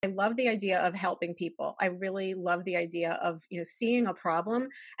I love the idea of helping people. I really love the idea of, seeing a problem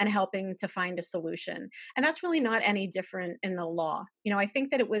and helping to find a solution. And that's really not any different in the law. I think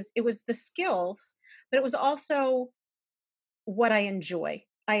that it was the skills, but it was also what I enjoy.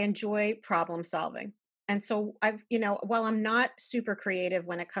 I enjoy problem solving. And so while I'm not super creative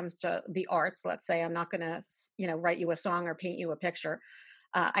when it comes to the arts, let's say I'm not going to, write you a song or paint you a picture.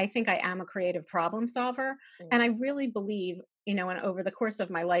 I think I am a creative problem solver. Mm. And I really believe, and over the course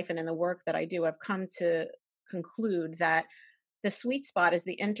of my life and in the work that I do, I've come to conclude that the sweet spot is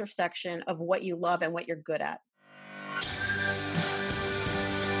the intersection of what you love and what you're good at.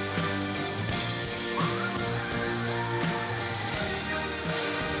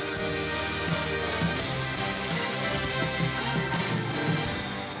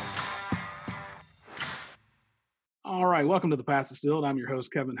 All right, welcome to the Path Distilled. I'm your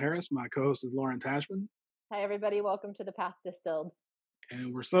host, Kevin Harris. My co-host is Lauren Tashman, Hi, everybody. Welcome to the Path Distilled.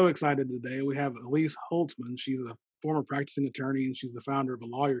 and we're so excited today. We have Elise Holtzman. She's a former practicing attorney, and she's the founder of a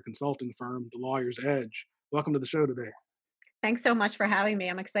lawyer consulting firm, The Lawyer's Edge. Welcome to the show today. Thanks so much for having me.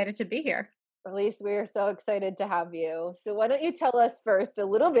 I'm excited to be here. Elise, we are so excited to have you. So, why don't you tell us first a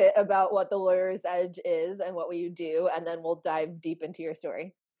little bit about what the Lawyer's Edge is and what you do, and then we'll dive deep into your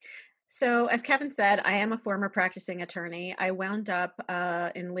story. So, as Kevin said, I am a former practicing attorney. I wound up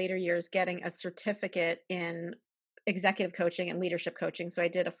in later years getting a certificate in executive coaching and leadership coaching. So, I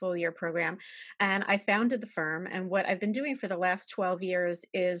did a full year program and I founded the firm. And what I've been doing for the last 12 years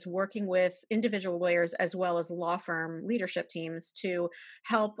is working with individual lawyers as well as law firm leadership teams to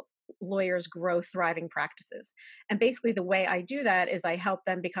help lawyers grow thriving practices. And basically, the way I do that is I help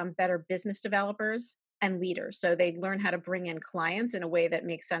them become better business developers and leaders. So they learn how to bring in clients in a way that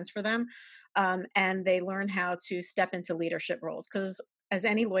makes sense for them. And they learn how to step into leadership roles. Because as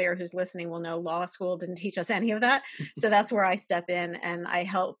any lawyer who's listening will know, law school didn't teach us any of that. So that's where I step in and I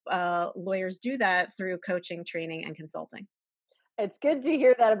help lawyers do that through coaching, training, and consulting. It's good to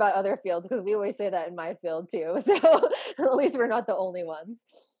hear that about other fields because we always say that in my field too. So, at least we're not the only ones.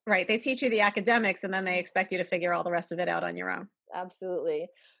 Right. They teach you the academics and then they expect you to figure all the rest of it out on your own. Absolutely.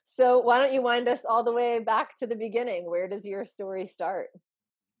 So, why don't you wind us all the way back to the beginning? Where does your story start?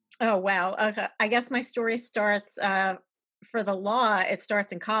 Oh, wow. Okay. I guess my story starts for the law, it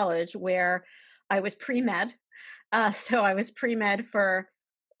starts in college where I was pre med. So I was pre med for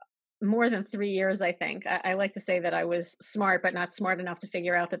more than 3 years, I think. I like to say that I was smart, but not smart enough to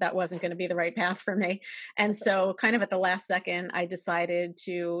figure out that that wasn't going to be the right path for me. And so, kind of at the last second, I decided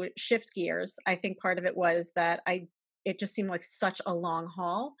to shift gears. I think part of it was that it just seemed like such a long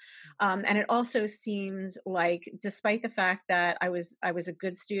haul, and it also seems like, despite the fact that I was a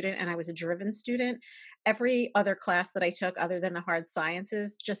good student and I was a driven student, every other class that I took, other than the hard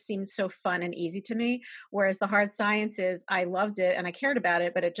sciences, just seemed so fun and easy to me. Whereas the hard sciences, I loved it and I cared about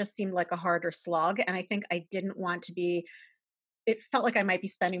it, but it just seemed like a harder slog. And I think I didn't want to be, it felt like I might be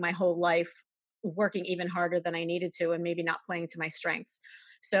spending my whole life working even harder than I needed to and maybe not playing to my strengths.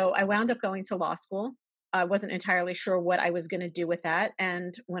 So I wound up going to law school. I wasn't entirely sure what I was going to do with that.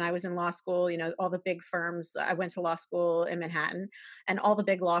 And when I was in law school, all the big firms, I went to law school in Manhattan, and all the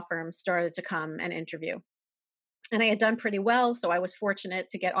big law firms started to come and interview, and I had done pretty well. So I was fortunate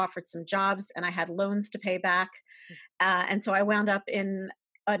to get offered some jobs and I had loans to pay back. And so I wound up in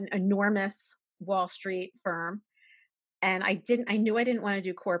an enormous Wall Street firm. And I knew I didn't want to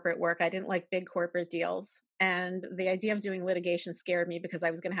do corporate work. I didn't like big corporate deals. And the idea of doing litigation scared me because I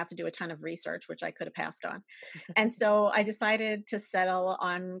was going to have to do a ton of research, which I could have passed on. And so I decided to settle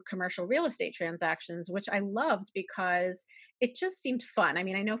on commercial real estate transactions, which I loved because it just seemed fun. I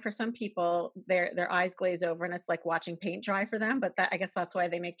mean, I know for some people their eyes glaze over and it's like watching paint dry for them, but I guess that's why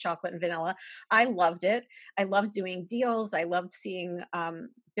they make chocolate and vanilla. I loved it. I loved doing deals. I loved seeing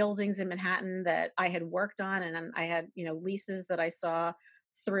buildings in Manhattan that I had worked on, and then I had leases that I saw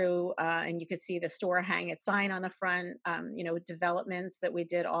through, and you could see the store hang its sign on the front. Developments that we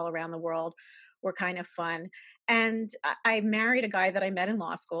did all around the world were kind of fun. And I married a guy that I met in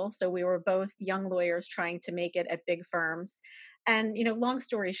law school, so we were both young lawyers trying to make it at big firms. And long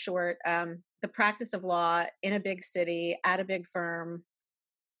story short, the practice of law in a big city at a big firm,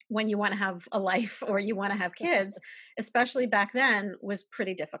 when you want to have a life or you want to have kids, especially back then, was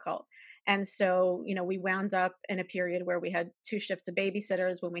pretty difficult. And so, we wound up in a period where we had two shifts of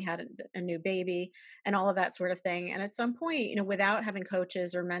babysitters when we had a new baby and all of that sort of thing. And at some point, without having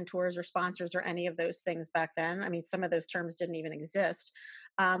coaches or mentors or sponsors or any of those things back then, I mean, some of those terms didn't even exist.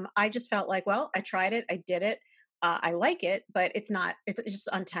 I just felt like, well, I tried it, I did it. I like it, but it's just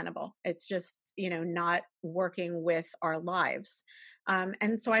untenable. It's just, not working with our lives.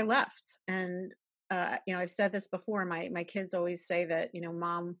 And so I left, and I've said this before. My kids always say that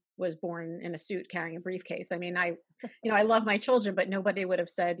mom was born in a suit carrying a briefcase. I mean, I love my children, but nobody would have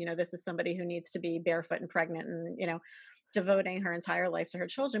said this is somebody who needs to be barefoot and pregnant and devoting her entire life to her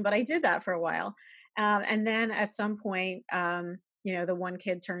children. But I did that for a while, and then at some point, the one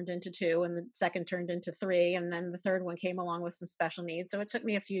kid turned into two, and the second turned into three, and then the third one came along with some special needs. So it took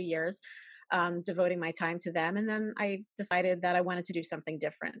me a few years devoting my time to them. And then I decided that I wanted to do something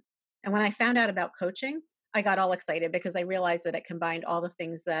different. And when I found out about coaching, I got all excited because I realized that it combined all the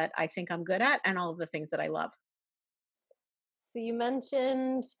things that I think I'm good at and all of the things that I love. So you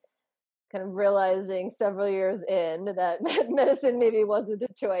mentioned kind of realizing several years in that medicine maybe wasn't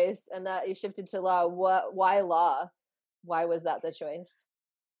the choice and that you shifted to law. Why law? Why was that the choice?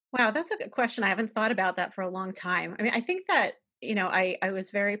 Wow, that's a good question. I haven't thought about that for a long time. I mean, I think that, I was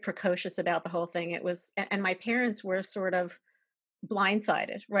very precocious about the whole thing. And my parents were sort of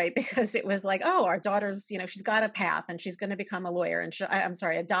blindsided, right? Because it was like, oh, our daughter's, she's got a path and she's going to become a lawyer and I'm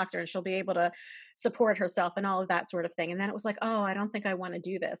sorry, a doctor, and she'll be able to support herself and all of that sort of thing. And then it was like, oh, I don't think I want to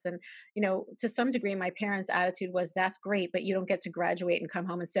do this. And, to some degree, my parents' attitude was, that's great, but you don't get to graduate and come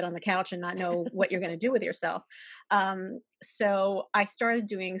home and sit on the couch and not know what you're going to do with yourself. So I started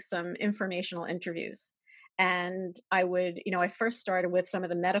doing some informational interviews. And I first started with some of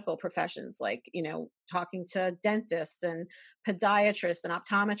the medical professions, like, talking to dentists and podiatrists and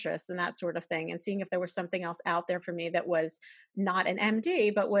optometrists and that sort of thing, and seeing if there was something else out there for me that was not an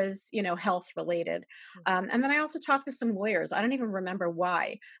MD, but was, health related. And then I also talked to some lawyers. I don't even remember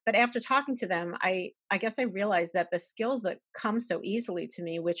why, but after talking to them, I guess I realized that the skills that come so easily to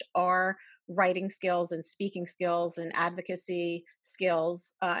me, which are writing skills and speaking skills and advocacy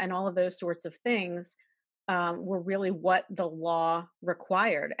skills, and all of those sorts of things, were really what the law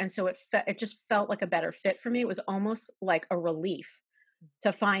required. And so it just felt like a better fit for me. It was almost like a relief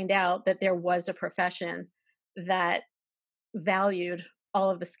to find out that there was a profession that valued all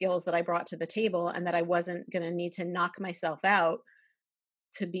of the skills that I brought to the table, and that I wasn't going to need to knock myself out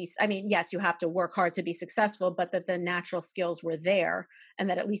to be, I mean, yes, you have to work hard to be successful, but that the natural skills were there, and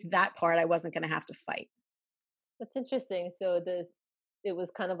that at least that part I wasn't going to have to fight. That's interesting. So it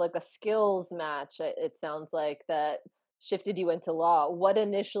was kind of like a skills match. It sounds like that shifted you into law. What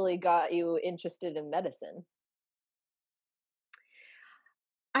initially got you interested in medicine?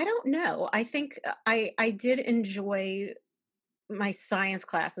 I don't know. I think I did enjoy my science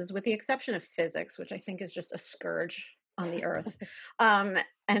classes, with the exception of physics, which I think is just a scourge on the earth. Um,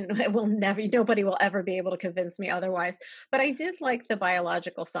 and it will never, nobody will ever be able to convince me otherwise. But I did like the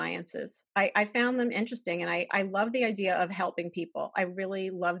biological sciences. I found them interesting, and I love the idea of helping people. I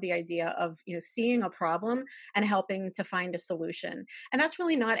really love the idea of seeing a problem and helping to find a solution. And that's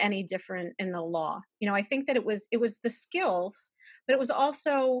really not any different in the law. I think that it was the skills, but it was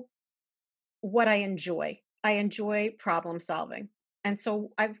also what I enjoy. I enjoy problem solving. And so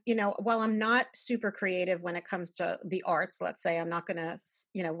while I'm not super creative when it comes to the arts, let's say I'm not going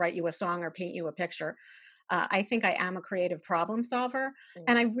to, write you a song or paint you a picture. I think I am a creative problem solver. Mm.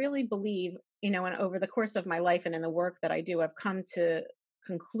 And I really believe, and over the course of my life and in the work that I do, I've come to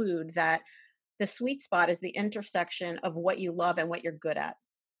conclude that the sweet spot is the intersection of what you love and what you're good at.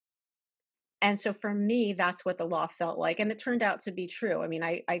 And so for me, that's what the law felt like. And it turned out to be true. I mean,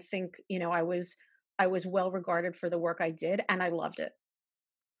 I think, I was well regarded for the work I did, and I loved it.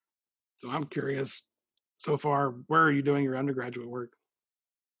 So I'm curious, so far, where are you doing your undergraduate work?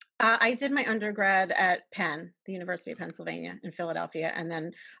 I did my undergrad at Penn, the University of Pennsylvania in Philadelphia, and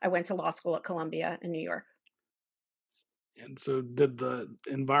then I went to law school at Columbia in New York. And so did the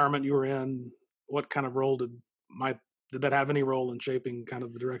environment you were in, what kind of role my did that have any role in shaping kind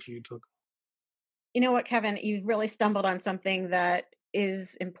of the direction you took? You know what, Kevin? You've really stumbled on something that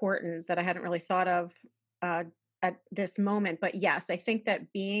is important that I hadn't really thought of uh, at this moment. But yes, I think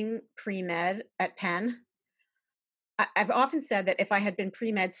that being pre med at Penn, I've often said that if I had been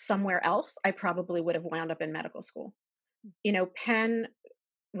pre med somewhere else, I probably would have wound up in medical school. Penn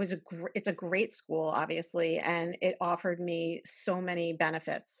it's a great school, obviously, and it offered me so many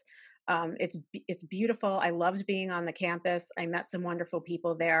benefits. It's beautiful. I loved being on the campus. I met some wonderful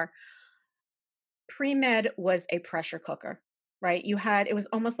people there. Pre-med was a pressure cooker, right? It was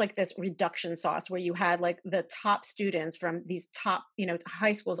almost like this reduction sauce where you had like the top students from these top,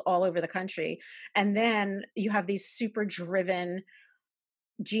 high schools all over the country. And then you have these super driven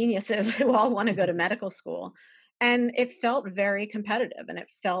geniuses who all want to go to medical school. And it felt very competitive, and it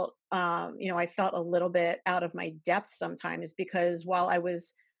felt, I felt a little bit out of my depth sometimes, because while I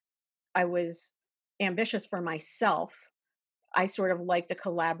was ambitious for myself, I sort of liked a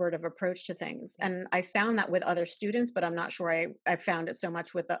collaborative approach to things. And I found that with other students, but I'm not sure I found it so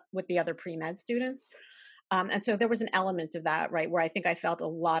much with the other pre-med students. And so there was an element of that, right, where I think I felt a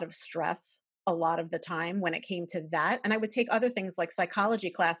lot of stress a lot of the time when it came to that. And I would take other things like psychology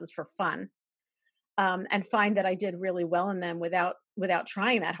classes for fun, and find that I did really well in them without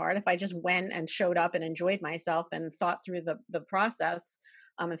trying that hard. If I just went and showed up and enjoyed myself and thought through the process,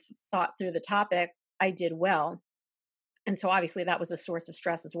 and thought through the topic, I did well. And so obviously that was a source of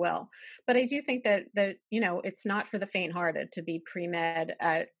stress as well. But I do think that it's not for the faint-hearted to be pre-med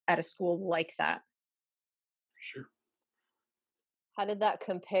at a school like that. Sure. How did that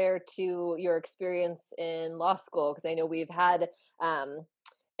compare to your experience in law school? Because I know we've had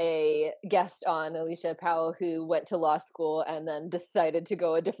a guest on, Alicia Powell, who went to law school and then decided to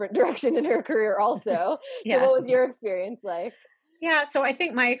go a different direction in her career also. So Yeah. what was your experience like? Yeah, so I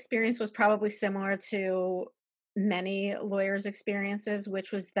think my experience was probably similar to many lawyers' experiences,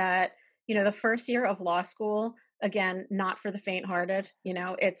 which was that, the first year of law school, again, not for the faint-hearted.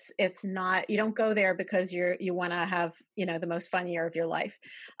 It's not, you don't go there because you want to have, the most fun year of your life.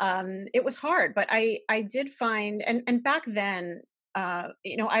 It was hard, but I did find, and back then,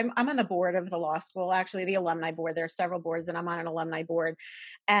 I'm on the board of the law school, actually the alumni board. There are several boards, and I'm on an alumni board.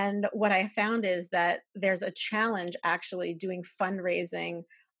 And what I found is that there's a challenge actually doing fundraising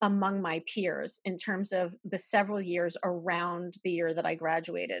among my peers in terms of the several years around the year that I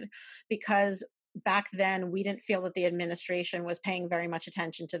graduated, because back then we didn't feel that the administration was paying very much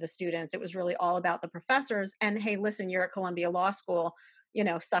attention to the students. It was really all about the professors. And hey, listen, you're at Columbia Law School,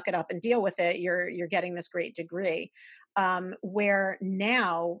 suck it up and deal with it. You're getting this great degree. Where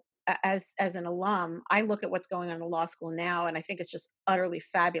now, as an alum, I look at what's going on in law school now, and I think it's just utterly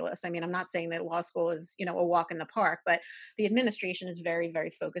fabulous. I mean, I'm not saying that law school is, a walk in the park, but the administration is very,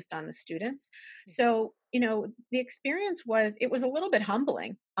 very focused on the students. So, the experience it was a little bit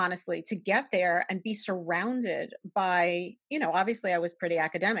humbling, honestly, to get there and be surrounded by, obviously I was pretty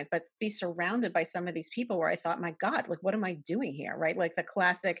academic, but be surrounded by some of these people where I thought, my God, like, what am I doing here? Right? Like the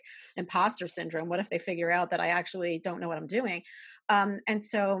classic imposter syndrome. What if they figure out that I actually don't know what I'm doing? And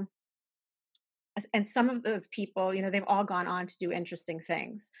some of those people, they've all gone on to do interesting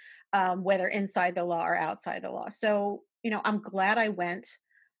things, whether inside the law or outside the law. So, I'm glad I went.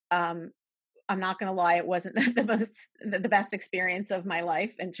 I'm not going to lie, it wasn't the best experience of my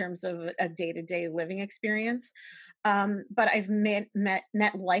life in terms of a day-to-day living experience. But I've met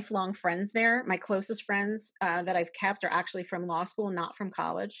lifelong friends there. My closest friends that I've kept are actually from law school, not from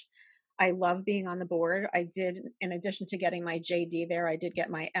college. I love being on the board. I did, in addition to getting my JD there, I did get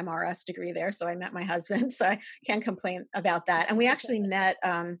my MRS degree there. So I met my husband. So I can't complain about that. And we actually met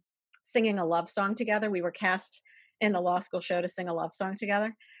singing a love song together. We were cast in the law school show to sing a love song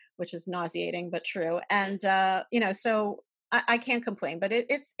together, which is nauseating but true. And so I can't complain. But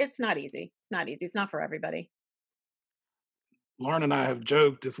it's not easy. It's not easy. It's not for everybody. Lauren and I have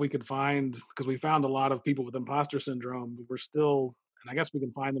joked if we could find, because we found a lot of people with imposter syndrome, but we're still, and I guess we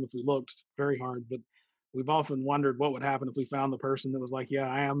can find them if we looked very hard, but we've often wondered what would happen if we found the person that was like, yeah,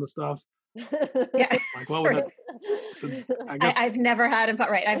 I am the stuff. Yeah. Like, what would Right. that, so I guess, I've never had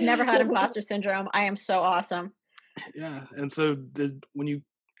I've never had imposter syndrome. I am so awesome. yeah. And so when you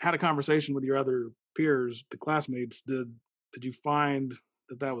had a conversation with your other peers, the classmates, did you find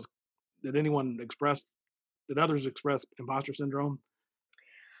that was, did anyone express, did others express imposter syndrome?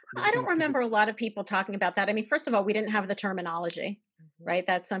 Or did I you kind don't of keep it? remember a lot of people talking about that. I mean, first of all, we didn't have the terminology, Mhm. right?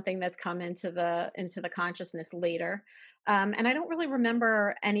 That's something that's come into the consciousness later. And I don't really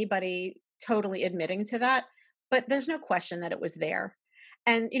remember anybody totally admitting to that, but there's no question that it was there.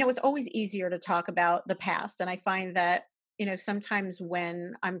 And it's always easier to talk about the past. And I find that sometimes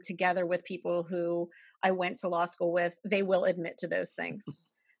when I'm together with people who I went to law school with, they will admit to those things.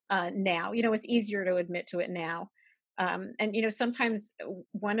 Now, it's easier to admit to it now. And sometimes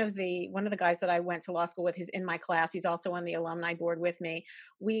one of the guys that I went to law school with, who's in my class, he's also on the alumni board with me.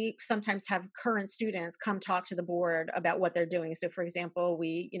 We sometimes have current students come talk to the board about what they're doing. So for example,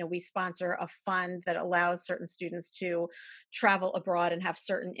 we sponsor a fund that allows certain students to travel abroad and have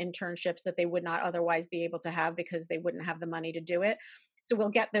certain internships that they would not otherwise be able to have because they wouldn't have the money to do it. So we'll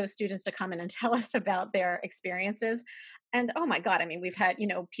get those students to come in and tell us about their experiences. And oh my God, I mean, we've had,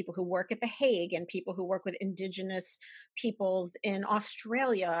 people who work at The Hague and people who work with indigenous peoples in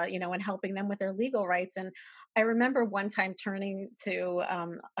Australia, and helping them with their legal rights. And I remember one time turning to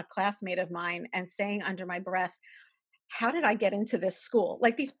a classmate of mine and saying under my breath, how did I get into this school?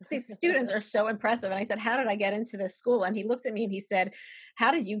 Like these students are so impressive. And I said, how did I get into this school? And he looked at me and he said,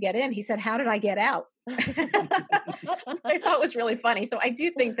 how did you get in? He said, how did I get out? I thought was really funny. So I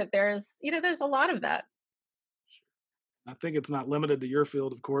do think that there's a lot of that. I think it's not limited to your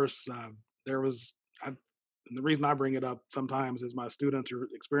field, of course. There was, and the reason I bring it up sometimes is my students are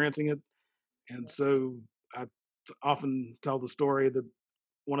experiencing it. And so I often tell the story that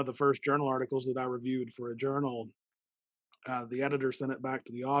one of the first journal articles that I reviewed for a journal, the editor sent it back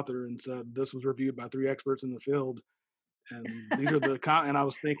to the author and said, "This was reviewed by 3 experts in the field. And these are and I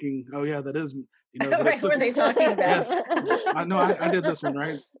was thinking, oh yeah, that is, but it Right, who took, are they talking about? yes, I know I did this one,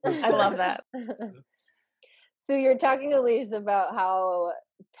 right? But, I love that. So you're talking, Elise, about how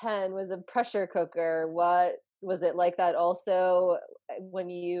Penn was a pressure cooker. What was it like that also when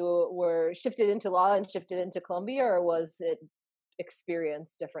you were shifted into law and shifted into Columbia, or was it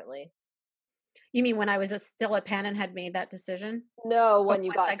experienced differently? You mean when I was still at Penn and had made that decision? No, Or when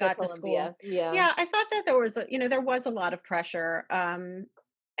you once I got to got to school? Columbia. Yeah. Yeah, I thought that there was there was a lot of pressure.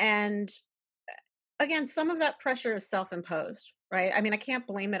 And again, some of that pressure is self-imposed, right? I mean, I can't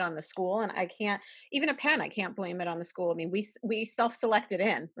blame it on the school, and I can't even at Penn, I can't blame it on the school. I mean, we self-selected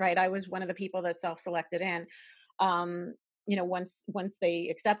in, right? I was one of the people that self-selected in. Um, once they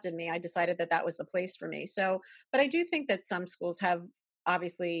accepted me, I decided that that was the place for me. So, but I do think that some schools have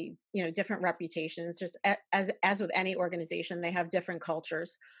obviously, different reputations. Just as with any organization, they have different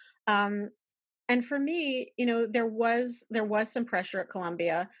cultures. Um, and for me, there was some pressure at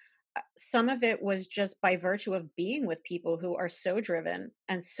Columbia. Some of it was just by virtue of being with people who are so driven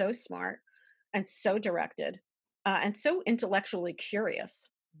and so smart and so directed, and so intellectually curious.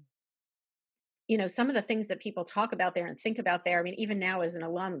 Some of the things that people talk about there and think about there. I mean, even now as an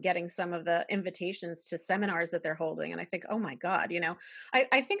alum, getting some of the invitations to seminars that they're holding, and I think, oh my God,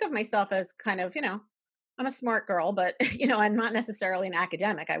 I think of myself as kind of, I'm a smart girl, but I'm not necessarily an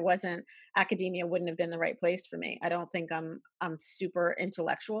academic. I wasn't Academia wouldn't have been the right place for me. I don't think I'm super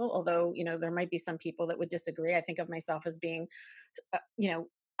intellectual, although, there might be some people that would disagree. I think of myself as being, uh, you know,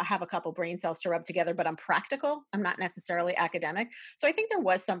 I have a couple brain cells to rub together, but I'm practical. I'm not necessarily academic. So I think there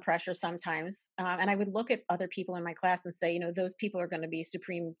was some pressure sometimes. And I would look at other people in my class and say, those people are going to be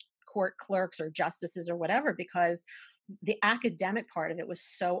Supreme Court clerks or justices or whatever, because the academic part of it was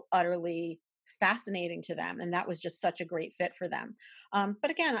so utterly fascinating to them. And that was just such a great fit for them. But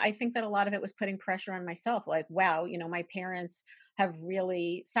again, I think that a lot of it was putting pressure on myself. Like, wow, my parents have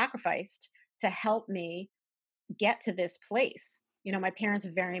really sacrificed to help me get to this place. My parents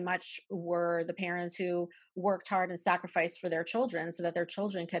very much were the parents who worked hard and sacrificed for their children so that their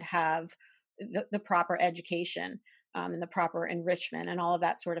children could have the proper education, and the proper enrichment and all of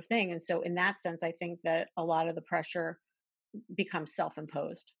that sort of thing. And so, in that sense, I think that a lot of the pressure becomes self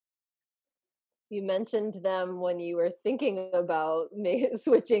imposed. You mentioned them when you were thinking about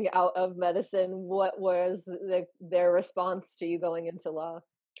switching out of medicine. What was their response to you going into law?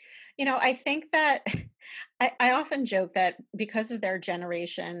 I think that I often joke that because of their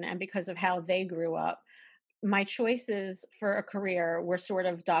generation and because of how they grew up, my choices for a career were sort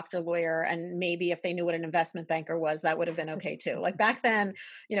of doctor, lawyer, and maybe if they knew what an investment banker was, that would have been okay too. Like back then,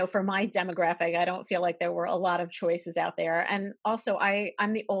 for my demographic, I don't feel like there were a lot of choices out there. And also,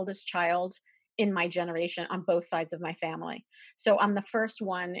 I'm the oldest child in my generation on both sides of my family. So I'm the first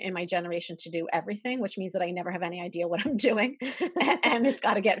one in my generation to do everything, which means that I never have any idea what I'm doing. And it's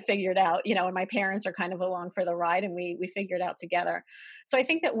got to get figured out, and my parents are kind of along for the ride, and we figure it out together. So I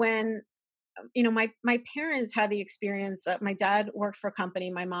think that when my parents had the experience. My dad worked for a company,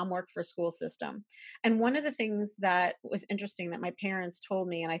 my mom worked for a school system, and one of the things that was interesting that my parents told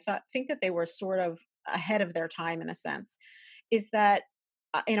me, and I think that they were sort of ahead of their time in a sense, is that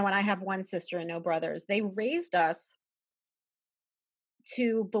and I have one sister and no brothers. They raised us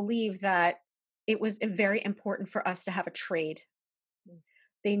to believe that it was very important for us to have a trade.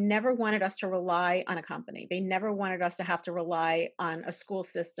 They never wanted us to rely on a company. They never wanted us to have to rely on a school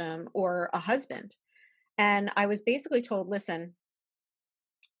system or a husband. And I was basically told, listen,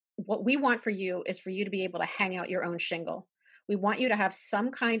 what we want for you is for you to be able to hang out your own shingle. We want you to have some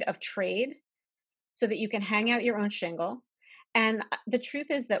kind of trade so that you can hang out your own shingle. And the truth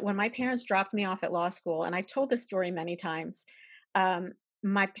is that when my parents dropped me off at law school, and I've told this story many times,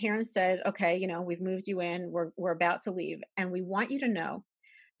 my parents said, okay, we've moved you in, we're about to leave. And we want you to know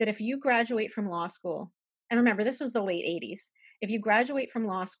that if you graduate from law school, and remember, this was the late 80s, if you graduate from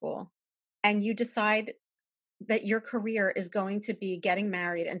law school and you decide that your career is going to be getting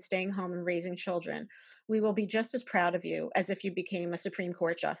married and staying home and raising children, we will be just as proud of you as if you became a Supreme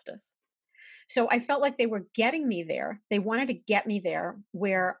Court justice. So I felt like they were getting me there. They wanted to get me there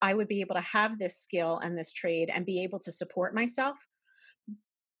where I would be able to have this skill and this trade and be able to support myself.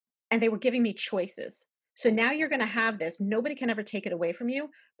 And they were giving me choices. So now you're going to have this. Nobody can ever take it away from you.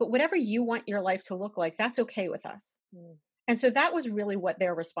 But whatever you want your life to look like, that's okay with us. And so that was really what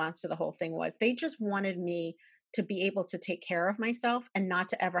their response to the whole thing was. They just wanted me to be able to take care of myself and not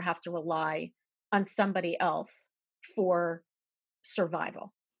to ever have to rely on somebody else for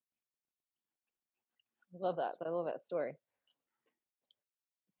survival. I love that. I love that story.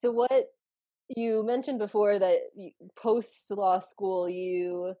 So what you mentioned before that post law school,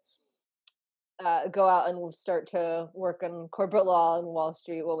 you go out and start to work in corporate law on Wall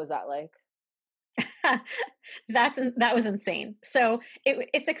Street. What was that like? That was insane. So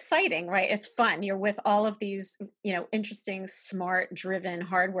it's exciting, right? It's fun. You're with all of these, interesting, smart, driven,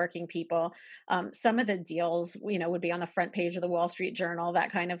 hardworking people. Some of the deals, would be on the front page of the Wall Street Journal,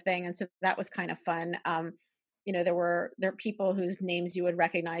 that kind of thing, and so that was kind of fun. There are people whose names you would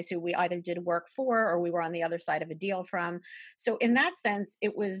recognize who we either did work for or we were on the other side of a deal from. So in that sense,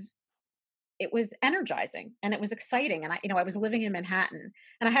 it was energizing and it was exciting. And I was living in Manhattan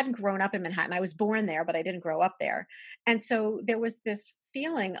and I hadn't grown up in Manhattan. I was born there, but I didn't grow up there. And so there was this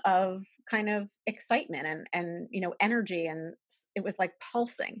feeling of kind of excitement and energy, and it was like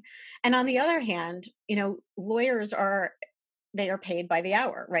pulsing. And on the other hand, lawyers they are paid by the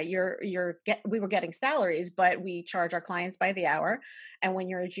hour, right? We were getting salaries, but we charge our clients by the hour. And when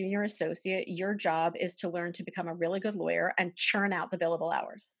you're a junior associate, your job is to learn to become a really good lawyer and churn out the billable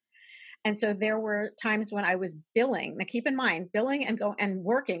hours. And so there were times when I was billing. Now keep in mind, billing and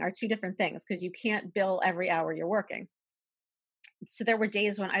working are two different things because you can't bill every hour you're working. So there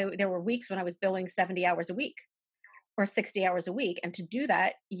were weeks when I was billing 70 hours a week or 60 hours a week. And to do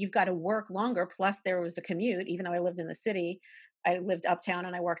that, you've got to work longer. Plus there was a commute, even though I lived in the city, I lived uptown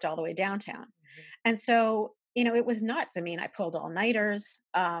and I worked all the way downtown. And so, it was nuts. I mean, I pulled all nighters.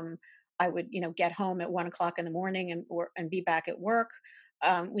 I would, get home at 1 o'clock in the morning and be back at work.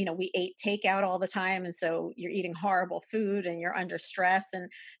 We ate takeout all the time. And so you're eating horrible food and you're under stress. And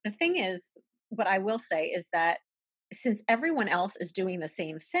the thing is, what I will say is that since everyone else is doing the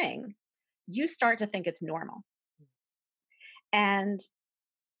same thing, you start to think it's normal. And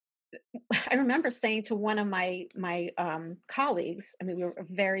I remember saying to one of my colleagues, I mean, we were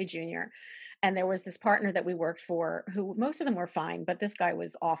very junior, and there was this partner that we worked for who most of them were fine, but this guy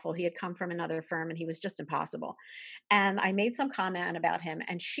was awful. He had come from another firm and he was just impossible. And I made some comment about him,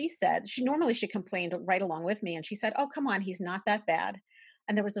 and she said, she complained right along with me, and she said, "Oh, come on, he's not that bad."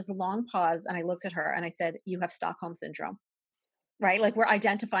 And there was this long pause, and I looked at her and I said, "You have Stockholm syndrome." Right? Like we're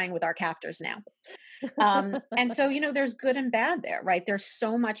identifying with our captors now. And so, there's good and bad there, right? There's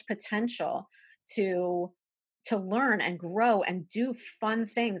so much potential to learn and grow and do fun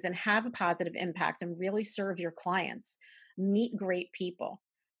things and have a positive impact and really serve your clients, meet great people.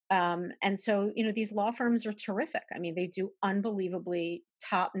 And so, these law firms are terrific. I mean, they do unbelievably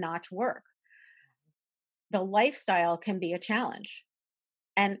top-notch work. The lifestyle can be a challenge.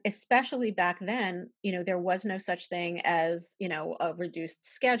 And especially back then, there was no such thing as, a reduced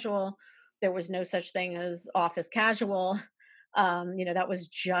schedule. There was no such thing as office casual. That was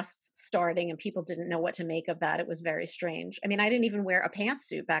just starting and people didn't know what to make of that. It was very strange. I mean, I didn't even wear a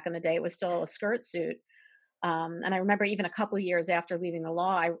pantsuit back in the day. It was still a skirt suit. And I remember even a couple of years after leaving the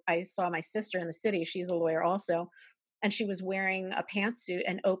law, I saw my sister in the city. She's a lawyer also. And she was wearing a pantsuit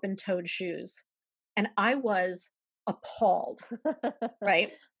and open toed shoes. And I was appalled,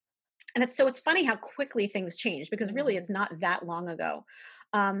 right? And it's funny how quickly things change because really Mhm. it's not that long ago.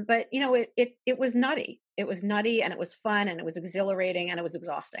 But it was nutty. It was nutty and it was fun and it was exhilarating and it was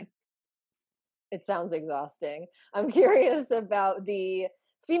exhausting. It sounds exhausting. I'm curious about the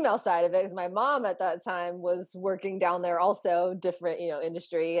female side of it because my mom at that time was working down there also different,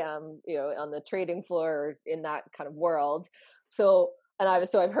 industry, on the trading floor in that kind of world. So,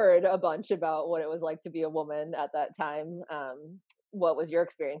 I've heard a bunch about what it was like to be a woman at that time. What was your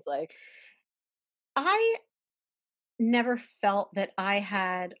experience like? I never felt that I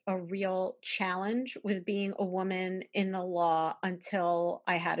had a real challenge with being a woman in the law until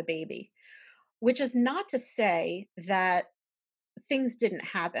I had a baby, which is not to say that things didn't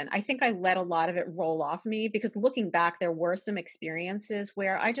happen. I think I let a lot of it roll off me because looking back, there were some experiences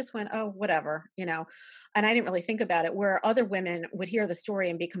where I just went, oh, whatever, and I didn't really think about it, where other women would hear the story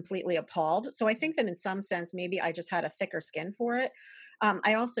and be completely appalled. So I think that in some sense, maybe I just had a thicker skin for it.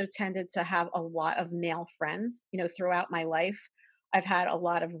 I also tended to have a lot of male friends, throughout my life. I've had a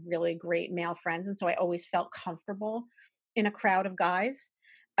lot of really great male friends. And so I always felt comfortable in a crowd of guys.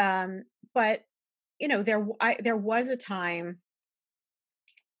 But there was a time,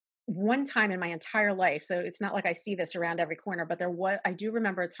 one time in my entire life, so it's not like I see this around every corner, but I do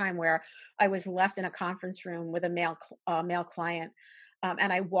remember a time where I was left in a conference room with a male client,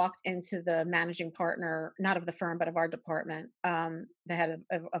 and I walked into the managing partner, not of the firm but of our department, the head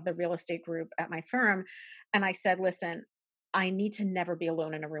of the real estate group at my firm, and I said, "Listen, I need to never be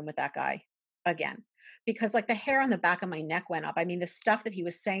alone in a room with that guy again." because like the hair on the back of my neck went up. I mean, the stuff that he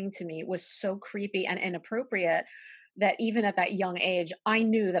was saying to me was so creepy and inappropriate that even at that young age, I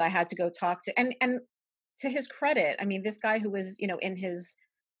knew that I had to go talk to, and to his credit, I mean, this guy who was, in his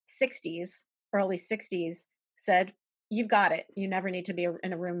 60s, early 60s, said, "You've got it. You never need to be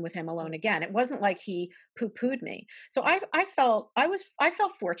in a room with him alone again." It wasn't like he poo-pooed me. So I felt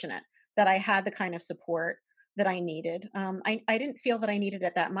fortunate that I had the kind of support that I needed. I didn't feel that I needed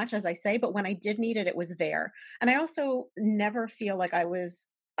it that much, as I say, but when I did need it, it was there. And I also never feel like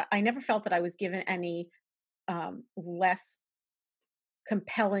I never felt that I was given any less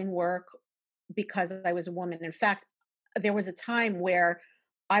compelling work because I was a woman. In fact, there was a time where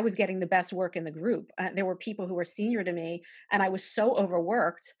I was getting the best work in the group. There were people who were senior to me, and I was so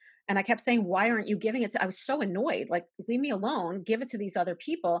overworked. And I kept saying, "Why aren't you giving it to?" I was so annoyed. Like, leave me alone. Give it to these other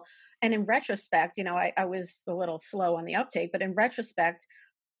people. And in retrospect, I was a little slow on the uptake, but in retrospect,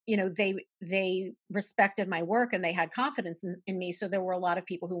 they respected my work and they had confidence in me. So there were a lot of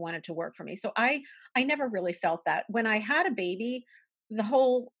people who wanted to work for me. So I never really felt that. When I had a baby, the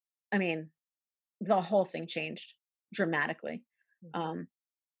whole, I mean, the whole thing changed dramatically. Um,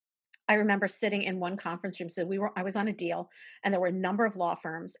 I remember sitting in one conference room. So I was on a deal, and there were a number of law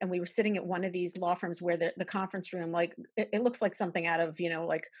firms, and we were sitting at one of these law firms where the conference room, like it looks like something out of,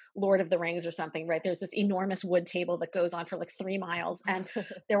 like Lord of the Rings or something, right? There's this enormous wood table that goes on for like 3 miles. And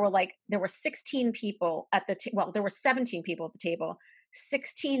there were 16 people at well, there were 17 people at the table,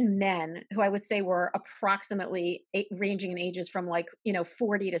 16 men who I would say were approximately ranging in ages from like,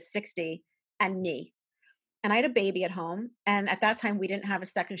 40 to 60, and me. And I had a baby at home. And at that time, we didn't have a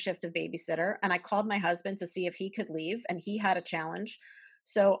second shift of babysitter. And I called my husband to see if he could leave, and he had a challenge.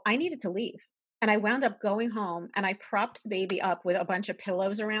 So I needed to leave. And I wound up going home, and I propped the baby up with a bunch of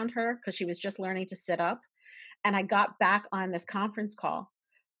pillows around her because she was just learning to sit up. And I got back on this conference call.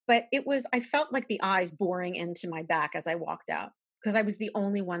 But I felt like the eyes boring into my back as I walked out because I was the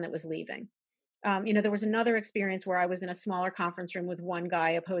only one that was leaving. There was another experience where I was in a smaller conference room with one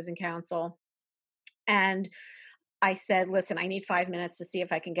guy opposing counsel. And I said, "Listen, I need 5 minutes to see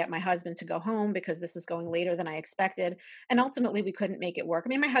if I can get my husband to go home because this is going later than I expected." And ultimately, we couldn't make it work. I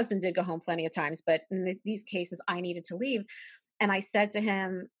mean, my husband did go home plenty of times, but in these cases, I needed to leave. And I said to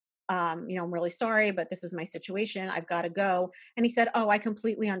him, "I'm really sorry, but this is my situation. I've got to go." And he said, "Oh, I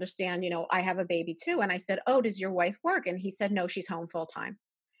completely understand. I have a baby too." And I said, "Oh, does your wife work?" And he said, "No, she's home full time."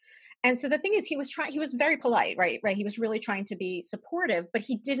 And so the thing is, he was very polite, right? Right. He was really trying to be supportive, but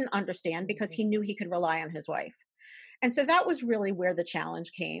he didn't understand because he knew he could rely on his wife. And so that was really where the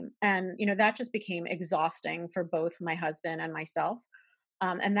challenge came. And, that just became exhausting for both my husband and myself.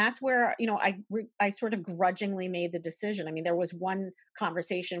 And that's where, I sort of grudgingly made the decision. I mean, there was one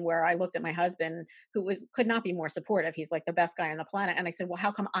conversation where I looked at my husband, who could not be more supportive. He's like the best guy on the planet. And I said, "Well,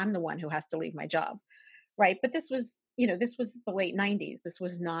 how come I'm the one who has to leave my job?" Right. But this was the late 90s. This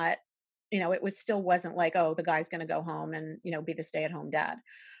was not, still wasn't like, oh, the guy's going to go home and, be the stay at home dad.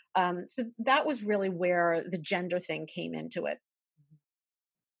 So that was really where the gender thing came into it.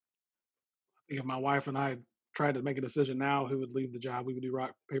 I think if my wife and I tried to make a decision now who would leave the job, we would do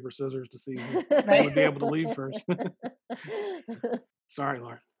rock, paper, scissors to see who Right. would be able to leave first. Sorry,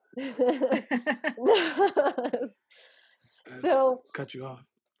 Laura. I So, cut you off.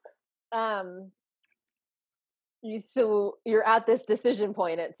 um, you're at this decision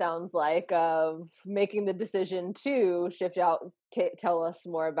point, it sounds like, of making the decision to shift out. Tell us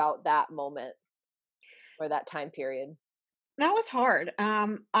more about that moment or that time period. That was hard.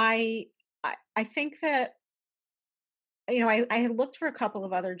 I think that, I had looked for a couple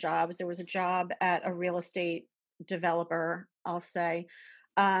of other jobs. There was a job at a real estate developer, I'll say.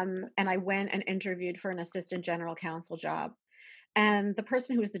 And I went and interviewed for an assistant general counsel job. And the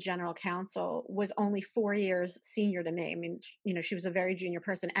person who was the general counsel was only 4 years senior to me. I mean, she was a very junior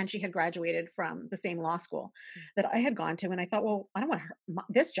person, and she had graduated from the same law school that I had gone to. And I thought, well, I don't want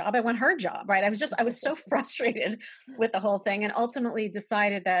this job. I want her job, right? I was so frustrated with the whole thing, and ultimately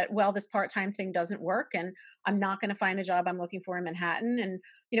decided that, well, this part-time thing doesn't work, and I'm not going to find the job I'm looking for in Manhattan. And,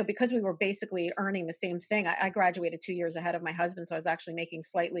 because we were basically earning the same thing, I graduated 2 years ahead of my husband. So I was actually making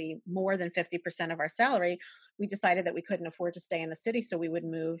slightly more than 50% of our salary. We decided that we couldn't afford to stay in the city, so we would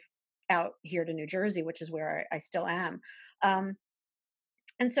move out here to New Jersey, which is where I still am. Um,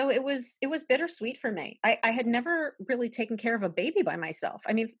 and so it was bittersweet for me. I had never really taken care of a baby by myself.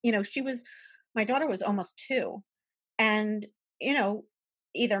 I mean, my daughter was almost 2, and you know,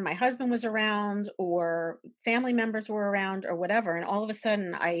 either my husband was around or family members were around or whatever, and all of a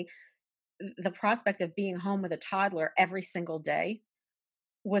sudden, the prospect of being home with a toddler every single day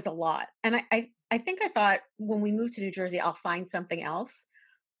was a lot. And I think I thought when we moved to New Jersey, I'll find something else.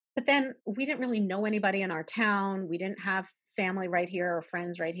 But then we didn't really know anybody in our town. We didn't have family right here or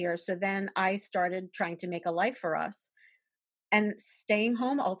friends right here. So then I started trying to make a life for us. And staying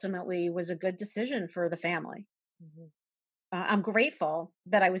home ultimately was a good decision for the family. Mhm. I'm grateful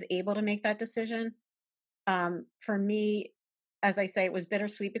that I was able to make that decision. For me, as I say, it was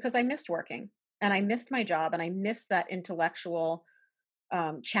bittersweet because I missed working and I missed my job and I missed that intellectual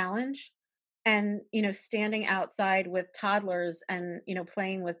challenge. And, standing outside with toddlers and,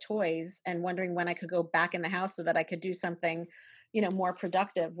 playing with toys and wondering when I could go back in the house so that I could do something, more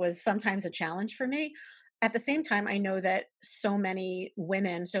productive was sometimes a challenge for me. At the same time, I know that so many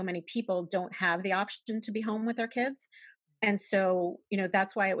women, so many people don't have the option to be home with their kids. And so,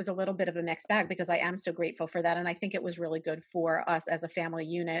 that's why it was a little bit of a mixed bag because I am so grateful for that. And I think it was really good for us as a family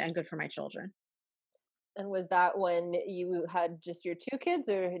unit and good for my children. And was that when you had just your 2 kids,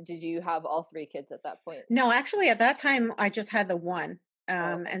 or did you have all 3 kids at that point? No, actually, at that time, I just had the one.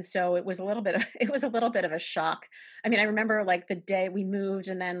 Oh, okay. And so it was a little bit it was a little bit of a shock. I mean, I remember like the day we moved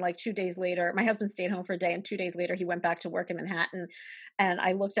and then like 2 days later, my husband stayed home for a day and 2 days later he went back to work in Manhattan and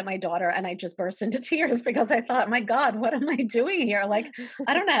I looked at my daughter and I just burst into tears because I thought, "My God, what am I doing here? Like,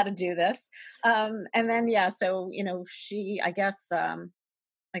 I don't know how to do this." And then yeah, so she I guess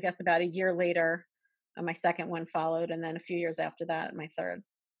about a year later, my second one followed and then a few years after that, my third.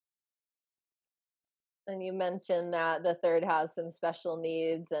 And you mentioned that the 3rd has some special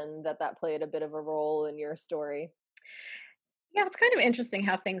needs and that played a bit of a role in your story. Yeah, it's kind of interesting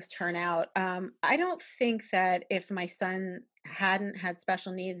how things turn out. I don't think that if my son hadn't had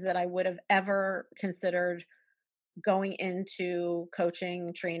special needs, that I would have ever considered going into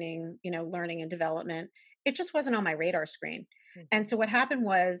coaching, training, learning and development. It just wasn't on my radar screen. And Mhm. so what happened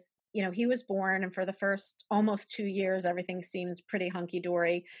was, he was born, and for the first almost 2 years, everything seems pretty hunky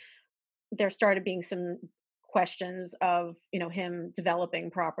dory. There started being some questions of, him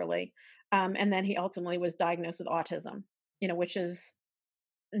developing properly. And then he ultimately was diagnosed with autism, which is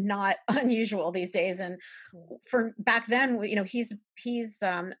not unusual these days. And Mm. for back then, he's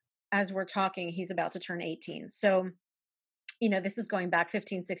as we're talking, he's about to turn 18. So, this is going back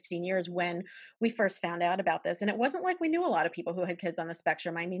 15, 16 years when we first found out about this. And it wasn't like we knew a lot of people who had kids on the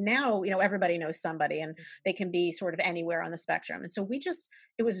spectrum. I mean, now, everybody knows somebody and they can be sort of anywhere on the spectrum. And so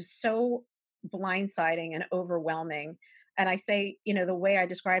it was so blindsiding and overwhelming. And I say, the way I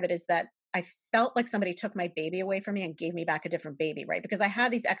describe it is that I felt like somebody took my baby away from me and gave me back a different baby, right? Because I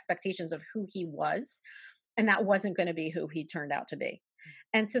had these expectations of who he was, and that wasn't going to be who he turned out to be.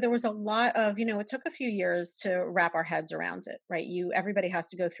 And so there was a lot of, it took a few years to wrap our heads around it, right? Everybody has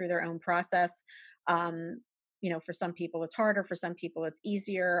to go through their own process. Um, for some people it's harder, for some people it's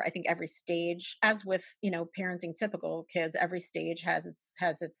easier. I think every stage, as with, parenting typical kids, every stage has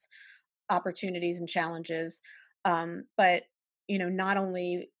its opportunities and challenges. But, not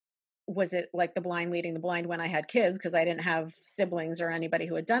only was it like the blind leading the blind when I had kids because I didn't have siblings or anybody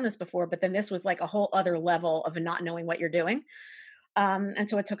who had done this before, but then this was like a whole other level of not knowing what you're doing. And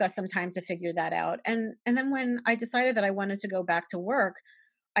so it took us some time to figure that out. And then when I decided that I wanted to go back to work,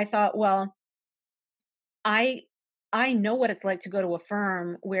 I thought, well, I I know what it's like to go to a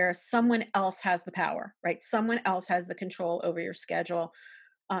firm where someone else has the power, right? Someone else has the control over your schedule.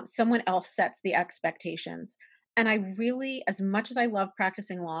 Someone else sets the expectations. And I really, as much as I love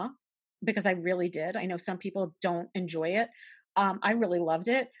practicing law, because I really did, I know some people don't enjoy it. I really loved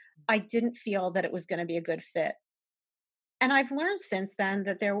it. I didn't feel that it was going to be a good fit. And I've learned since then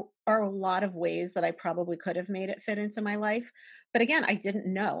that there are a lot of ways that I probably could have made it fit into my life. But again, I didn't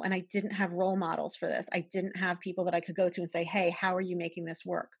know and I didn't have role models for this. I didn't have people that I could go to and say, "Hey, how are you making this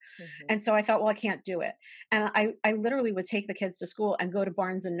work?" Mhm. And so I thought, well, I can't do it. And I literally would take the kids to school and go to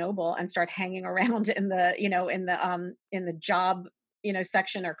Barnes and Noble and start hanging around in the job,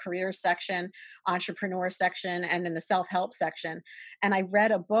 section or career section, entrepreneur section, and in the self-help section. And I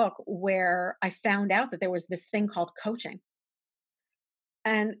read a book where I found out that there was this thing called coaching,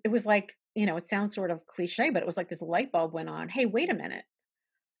 and it was like, it sounds sort of cliche, but it was like this light bulb went on. Hey, wait a minute.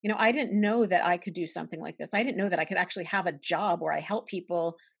 I didn't know that I could do something like this. I didn't know that I could actually have a job where I help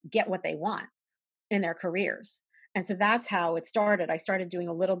people get what they want in their careers. And so that's how it started. I started doing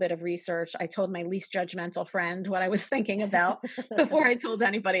a little bit of research. I told my least judgmental friend what I was thinking about before I told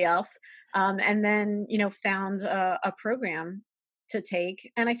anybody else. And then, found a program to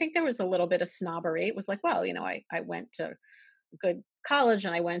take. And I think there was a little bit of snobbery. It was like, well, I went to good college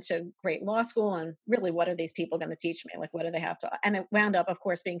and I went to great law school, and really what are these people going to teach me? Like, what do they have to, and it wound up of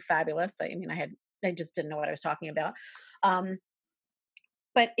course being fabulous. I mean, I just didn't know what I was talking about. um,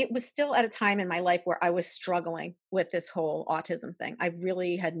 but it was still at a time in my life where I was struggling with this whole autism thing. I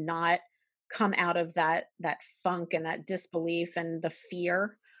really had not come out of that funk and that disbelief and the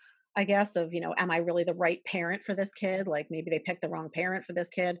fear. I guess, of, am I really the right parent for this kid? Like maybe they picked the wrong parent for this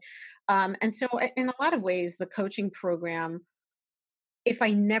kid. And so, in a lot of ways, the coaching program, if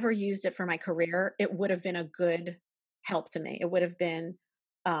I never used it for my career, it would have been a good help to me. It would have been,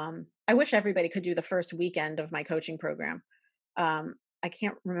 I wish everybody could do the first weekend of my coaching program. I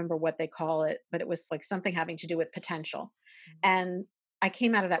can't remember what they call it, but it was like something having to do with potential. And I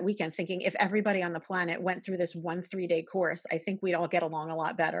came out of that weekend thinking if everybody on the planet went through this 1 3-day course, I think we'd all get along a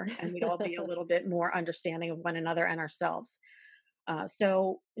lot better and we'd all be a little bit more understanding of one another and ourselves.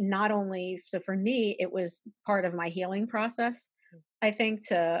 So not only, so for me, it was part of my healing process. I think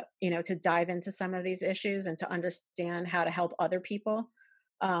to dive into some of these issues and to understand how to help other people,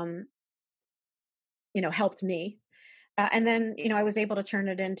 um, helped me. And then, I was able to turn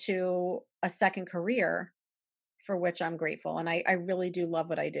it into a second career for which I'm grateful. And I really do love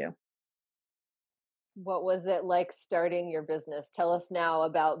what I do. What was it like starting your business? Tell us now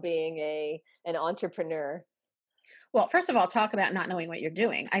about being a an entrepreneur. Well, first of all, talk about not knowing what you're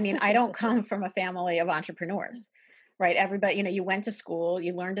doing. I mean, I don't come from a family of entrepreneurs, right? Everybody, you went to school,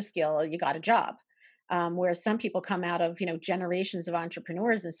 you learned a skill, you got a job. Whereas some people come out of, generations of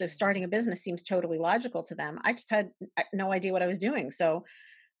entrepreneurs. And so starting a business seems totally logical to them. I just had no idea what I was doing. So,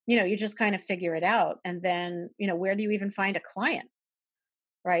 you just kind of figure it out. And then, where do you even find a client?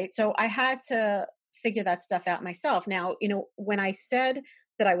 Right. So I had to figure that stuff out myself. Now, when I said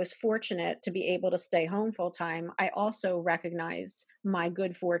that I was fortunate to be able to stay home full time, I also recognized my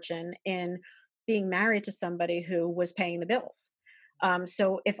good fortune in being married to somebody who was paying the bills.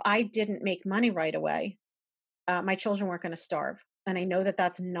 So if I didn't make money right away, my children weren't going to starve. And I know that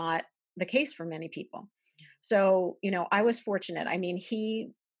that's not the case for many people. So, I was fortunate. I mean, he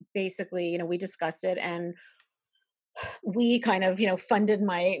basically, we discussed it and we kind of funded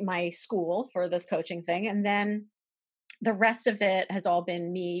my school for this coaching thing, and then the rest of it has all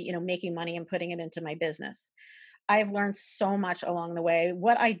been me making money and putting it into my business. I've learned so much along the way.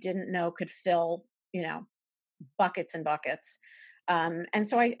 What I didn't know could fill buckets and buckets. And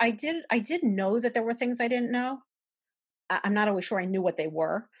so I did know that there were things I didn't know. I'm not always sure I knew what they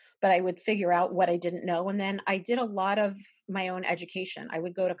were, but I would figure out what I didn't know. And then I did a lot of my own education. I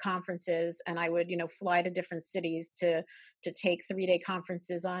would go to conferences and I would, fly to different cities to take 3-day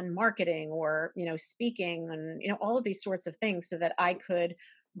conferences on marketing or, speaking and, all of these sorts of things so that I could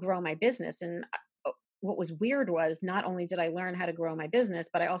grow my business. And what was weird was not only did I learn how to grow my business,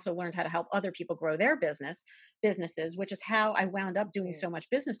 but I also learned how to help other people grow their businesses, which is how I wound up doing Mm. so much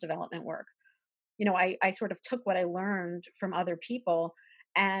business development work. I sort of took what I learned from other people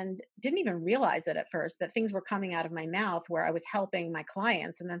and didn't even realize it at first that things were coming out of my mouth where I was helping my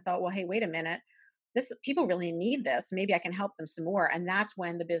clients and then thought, well, hey, wait a minute. This people really need this. Maybe I can help them some more. And that's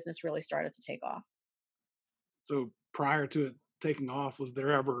when the business really started to take off. So prior to it taking off, was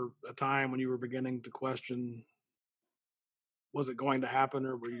there ever a time when you were beginning to question, was it going to happen,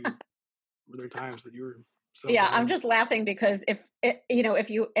 or were there times that you were so Yeah, I'm worried? just laughing because if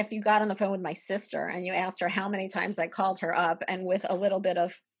you got on the phone with my sister and you asked her how many times I called her up and with a little bit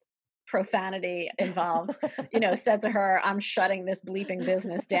of profanity involved, said to her, I'm shutting this bleeping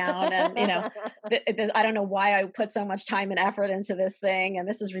business down. And, I don't know why I put so much time and effort into this thing. And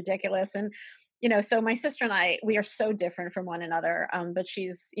this is ridiculous. And, so my sister and I, we are so different from one another. But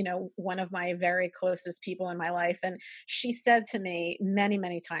she's, one of my very closest people in my life. And she said to me many,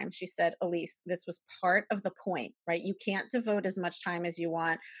 many times, she said, Elise, this was part of the point, right? You can't devote as much time as you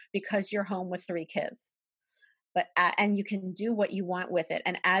want because you're home with 3 kids, but and you can do what you want with it,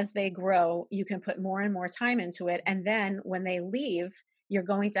 and as they grow you can put more and more time into it, and then when they leave you're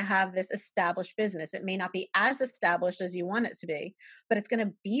going to have this established business. It may not be as established as you want it to be, but it's going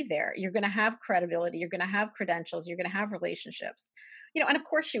to be there. You're going to have credibility, you're going to have credentials, you're going to have relationships. And of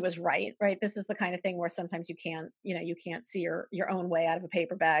course she was right. This is the kind of thing where sometimes you can't see your own way out of a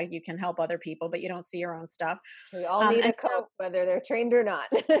paper bag. You can help other people but you don't see your own stuff. We all need a And so coach, whether they're trained or not.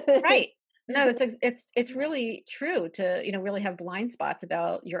 right. No, it's really true to, really have blind spots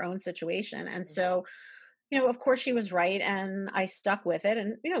about your own situation. And so, of course she was right and I stuck with it.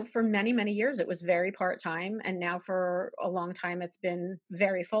 And, for many, many years it was very part-time. And now for a long time it's been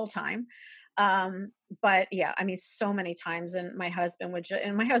very full-time. But yeah, I mean, so many times, and my husband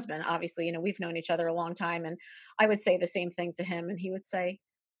and my husband, obviously, we've known each other a long time, and I would say the same thing to him, and he would say,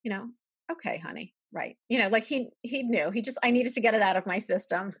 you know, okay, honey, right. Like he knew, I needed to get it out of my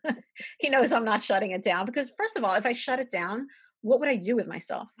system. He knows I'm not shutting it down because first of all, if I shut it down, what would I do with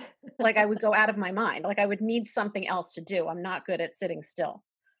myself? Like I would go out of my mind. Like I would need something else to do. I'm not good at sitting still.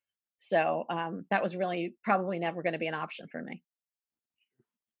 So that was really probably never going to be an option for me.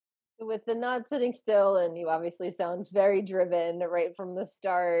 With the not sitting still, and you obviously sound very driven right from the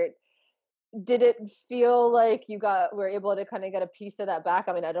start. Did it feel like you were able to kind of get a piece of that back?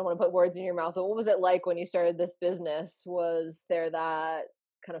 I mean, I don't want to put words in your mouth, but what was it like when you started this business? Was there that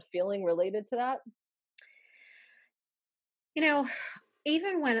kind of feeling related to that? You know,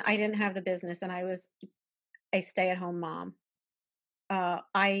 even when I didn't have the business and I was a stay-at-home mom,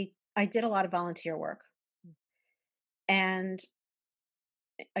 I did a lot of volunteer work. And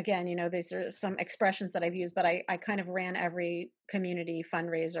again, these are some expressions that I've used, but I kind of ran every community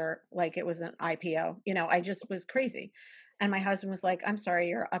fundraiser like it was an IPO. I just was crazy. And my husband was like, I'm sorry,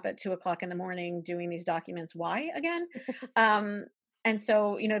 you're up at 2 o'clock in the morning doing these documents. Why again? Um, and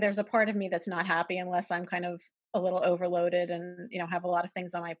so, there's a part of me that's not happy unless I'm kind of a little overloaded and, have a lot of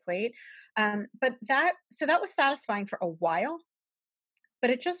things on my plate. So that was satisfying for a while, but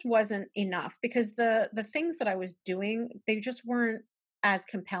it just wasn't enough because the things that I was doing, they just weren't as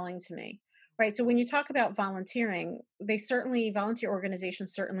compelling to me. Right? So when you talk about volunteering, volunteer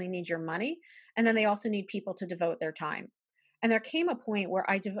organizations certainly need your money, and then they also need people to devote their time. And there came a point where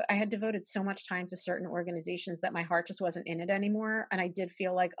I had devoted so much time to certain organizations that my heart just wasn't in it anymore, and I did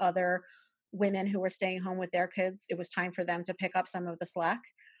feel like other women who were staying home with their kids, it was time for them to pick up some of the slack.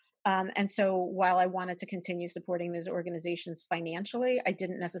 And so while I wanted to continue supporting those organizations financially, I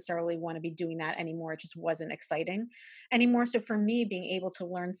didn't necessarily want to be doing that anymore. It just wasn't exciting anymore. So for me, being able to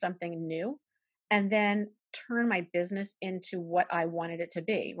learn something new and then turn my business into what I wanted it to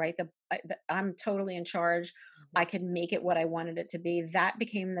be, right? I'm totally in charge. Mhm. I could make it what I wanted it to be. That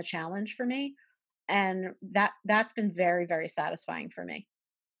became the challenge for me. And that's been very, very satisfying for me.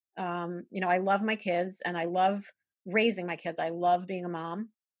 I love my kids and I love raising my kids. I love being a mom.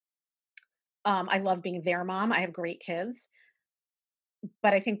 I love being their mom. I have great kids,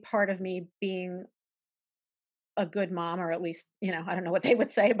 but I think part of me being a good mom, or at least, I don't know what they would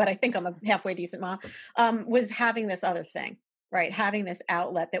say, but I think I'm a halfway decent mom, was having this other thing, right? Having this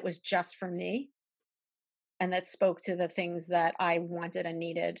outlet that was just for me and that spoke to the things that I wanted and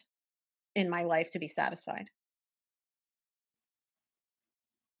needed in my life to be satisfied.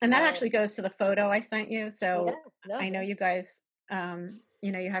 And that Well, actually goes to the photo I sent you. yeah, So no, I know yeah. you guys,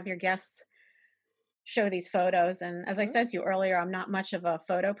 you have your guests show these photos. And as I Mhm, said to you earlier, I'm not much of a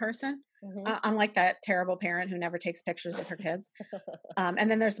photo person. mhm. I'm like that terrible parent who never takes pictures of her kids.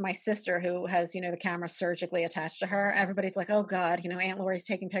 And then there's my sister who has, the camera surgically attached to her. Everybody's like, oh God, Aunt Lori's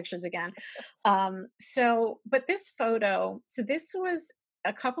taking pictures again. But this photo, so this was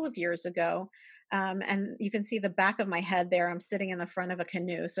a couple of years ago. And you can see the back of my head there. I'm sitting in the front of a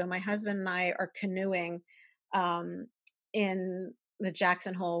canoe. So my husband and I are canoeing um, in the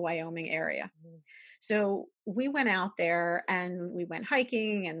Jackson Hole, Wyoming area. Mhm. So we went out there and we went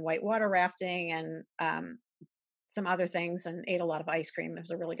hiking and whitewater rafting and some other things and ate a lot of ice cream. There's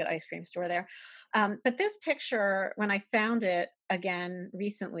a really good ice cream store there. But this picture, when I found it again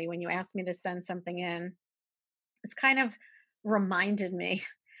recently, when you asked me to send something in, it's kind of reminded me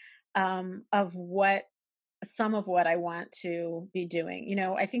of some of what I want to be doing.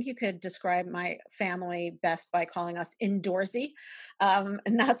 I think you could describe my family best by calling us indoorsy,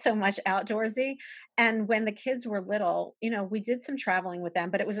 not so much outdoorsy. And when the kids were little, we did some traveling with them,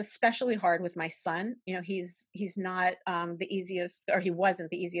 but it was especially hard with my son. He's not the easiest, or he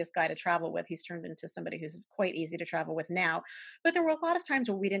wasn't the easiest guy to travel with. He's turned into somebody who's quite easy to travel with now. But there were a lot of times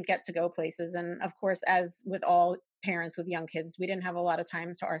where we didn't get to go places. And of course, as with all parents with young kids, we didn't have a lot of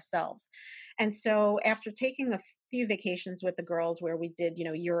time to ourselves. And so after taking a few vacations with the girls where we did,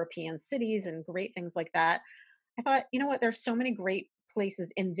 European cities and great things like that, I thought, you know what, there's so many great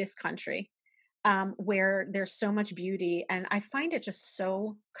places in this country where there's so much beauty. And I find it just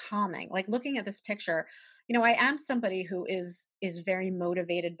so calming. Like looking at this picture, I am somebody who is very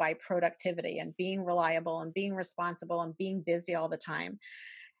motivated by productivity and being reliable and being responsible and being busy all the time.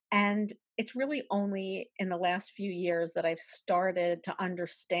 And it's really only in the last few years that I've started to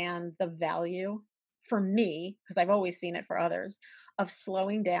understand the value for me, because I've always seen it for others, of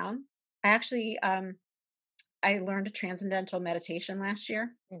slowing down. I actually I learned a transcendental meditation last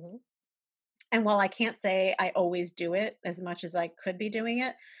year. Mhm. And while I can't say I always do it as much as I could be doing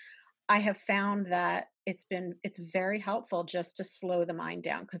it, I have found that it's very helpful just to slow the mind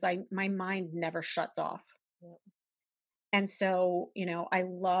down because my mind never shuts off. Yep. And so, I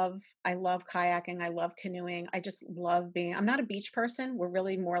love kayaking, I love canoeing. I just love being I'm not a beach person. We're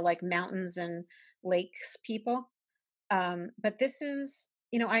really more like mountains and lakes people. But this is,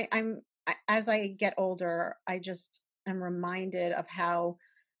 as I get older, I just am reminded of how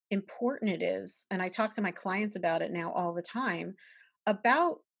important it is. And I talk to my clients about it now all the time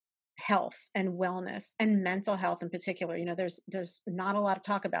about health and wellness and mental health in particular. There's not a lot of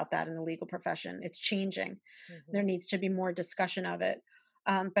talk about that in the legal profession. It's changing. There Mhm. needs to be more discussion of it.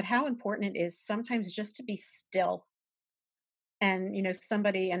 But how important it is sometimes just to be still. And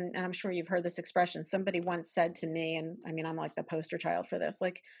somebody, and I'm sure you've heard this expression, somebody once said to me, and I mean, I'm like the poster child for this,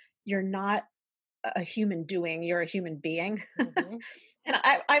 like, you're not a human doing, you're a human being. Mhm. And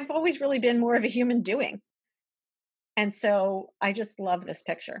I've always really been more of a human doing. And so I just love this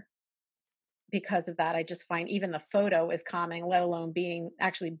picture because of that. I just find even the photo is calming, let alone being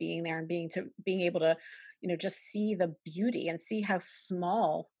there and being able to, just see the beauty and see how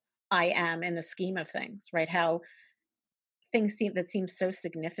small I am in the scheme of things, right? How things seem so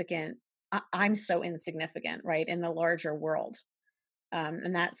significant. I'm so insignificant, right, in the larger world.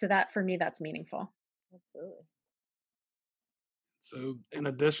 And that for me, that's meaningful. Absolutely. So, in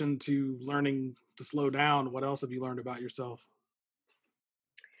addition to learning to slow down, what else have you learned about yourself?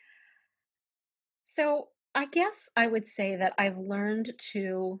 So I guess I would say that I've learned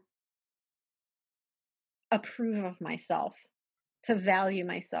to approve of myself, to value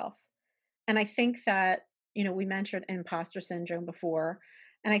myself. And I think that, we mentioned imposter syndrome before.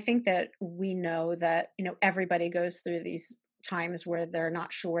 And I think that we know that, everybody goes through these times where they're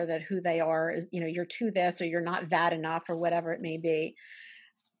not sure that who they are is, you're to this or you're not that enough or whatever it may be.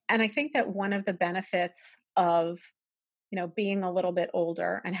 And I think that one of the benefits of, being a little bit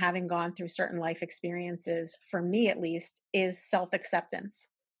older and having gone through certain life experiences, for me at least, is self acceptance.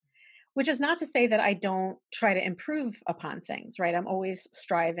 Which is not to say that I don't try to improve upon things, right? I'm always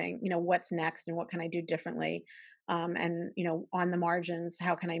striving, what's next and what can I do differently? And, on the margins,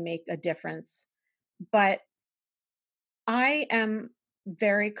 how can I make a difference? But I am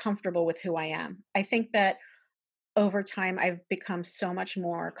very comfortable with who I am. I think that over time, I've become so much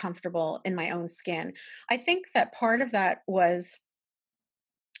more comfortable in my own skin. I think that part of that was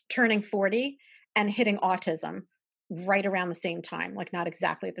turning 40 and hitting autism right around the same time, like not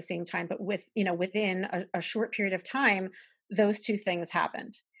exactly at the same time, but within a short period of time, those two things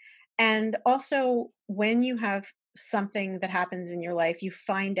happened. And also, when you have something that happens in your life, you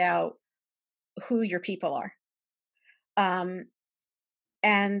find out who your people are. Um,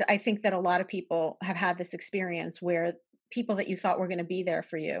 and I think that a lot of people have had this experience where people that you thought were going to be there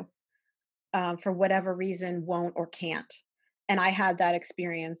for you, for whatever reason, won't or can't. And I had that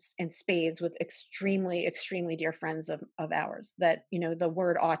experience in spades with extremely, extremely dear friends of ours that, the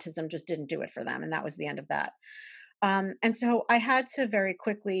word autism just didn't do it for them. And that was the end of that. And so I had to very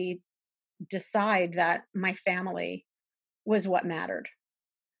quickly decide that my family was what mattered.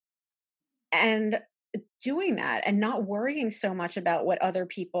 And doing that and not worrying so much about what other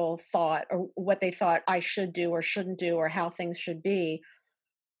people thought or what they thought I should do or shouldn't do or how things should be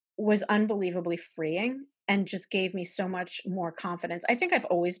was unbelievably freeing and just gave me so much more confidence. I think I've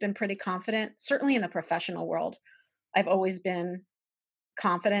always been pretty confident, certainly in the professional world. I've always been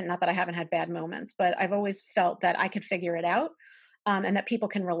confident, not that I haven't had bad moments, but I've always felt that I could figure it out, and that people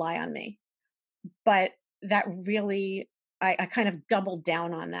can rely on me. But that really, I kind of doubled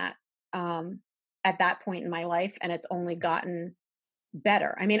down on that um, at that point in my life, and it's only gotten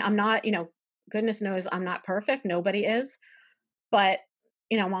better. I mean, I'm not, goodness knows I'm not perfect. Nobody is, but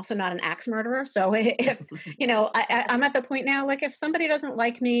I'm also not an axe murderer. So if I'm at the point now, like if somebody doesn't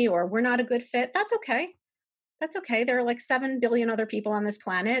like me or we're not a good fit, that's okay. That's okay. There are like 7 billion other people on this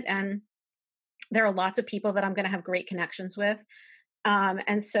planet, and there are lots of people that I'm going to have great connections with.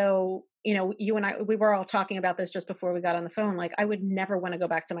 And so, you and I, we were all talking about this just before we got on the phone. Like, I would never want to go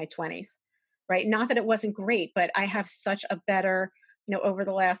back to my 20s, right? Not that it wasn't great, but I have such a better, over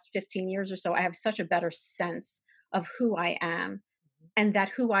the last 15 years or so, I have such a better sense of who I am and that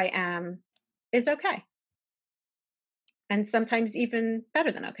who I am is okay. And sometimes even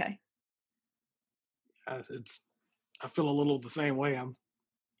better than okay. It's I feel a little the same way. I'm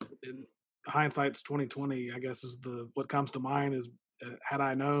in hindsight's 2020. I guess is the what comes to mind is had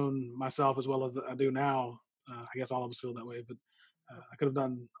I known myself as well as I do now. I guess all of us feel that way, but I could have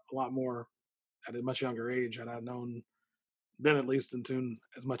done a lot more at a much younger age had I known been at least in tune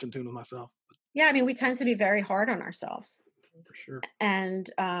as much in tune with myself. Yeah, I mean, we tend to be very hard on ourselves. For sure. And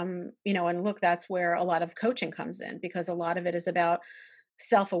and look, that's where a lot of coaching comes in, because a lot of it is about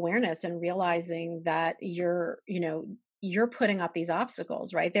self-awareness and realizing that you're putting up these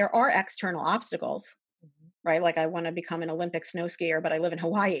obstacles, right? There are external obstacles, Mhm. right? Like, I want to become an Olympic snow skier, but I live in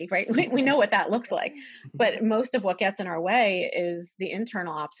Hawaii, right? We know what that looks like. But most of what gets in our way is the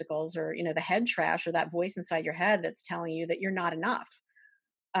internal obstacles, or the head trash, or that voice inside your head that's telling you that you're not enough.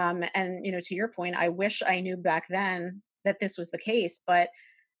 And to your point, I wish I knew back then that this was the case, but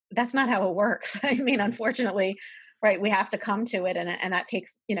that's not how it works. I mean, unfortunately, right? We have to come to it, and that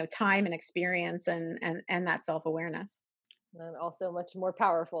takes, time and experience and that self-awareness. And also much more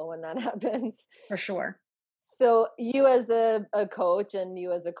powerful when that happens. For sure. So you as a coach, and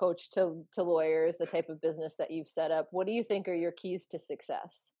you as a coach to lawyers, the type of business that you've set up, what do you think are your keys to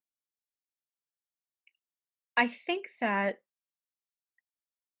success? I think that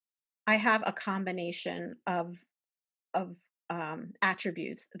I have a combination of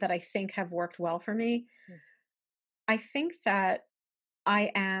attributes that I think have worked well for me. Mm. I think that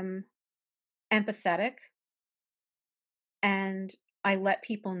I am empathetic, and I let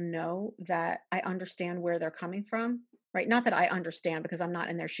people know that I understand where they're coming from, right? Not that I understand because I'm not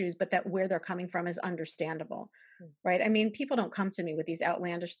in their shoes, but that where they're coming from is understandable, Mm. right? I mean, people don't come to me with these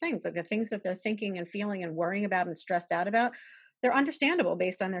outlandish things. Like the things that they're thinking and feeling and worrying about and stressed out about, they're understandable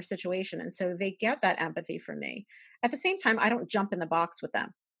based on their situation. And so they get that empathy from me. At the same time, I don't jump in the box with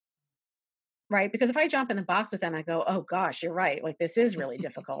them. Right, because if I jump in the box with them, I go, "Oh gosh, you're right. Like this is really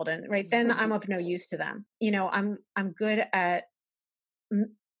difficult," and right then I'm of no use to them. I'm good at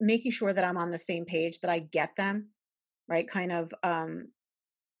making sure that I'm on the same page, that I get them, right? Kind of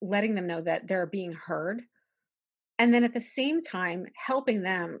letting them know that they're being heard, and then at the same time helping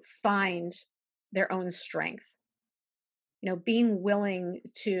them find their own strength. Being willing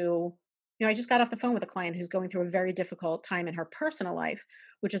to, I just got off the phone with a client who's going through a very difficult time in her personal life,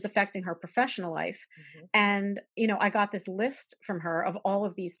 which is affecting her professional life. Mhm. And, I got this list from her of all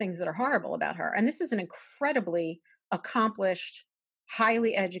of these things that are horrible about her. And this is an incredibly accomplished,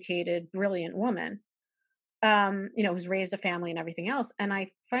 highly educated, brilliant woman, who's raised a family and everything else. And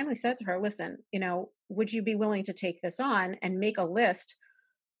I finally said to her, listen, would you be willing to take this on and make a list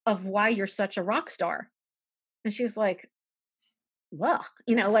of why you're such a rock star? And she was like, well,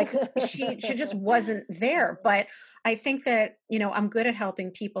 like she just wasn't there. But I think that, I'm good at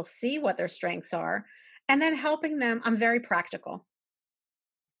helping people see what their strengths are, and then helping them. I'm very practical,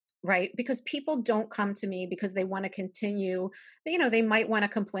 right? Because people don't come to me because they want to continue, they might want to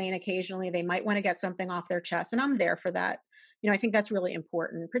complain occasionally, they might want to get something off their chest, and I'm there for that. I think that's really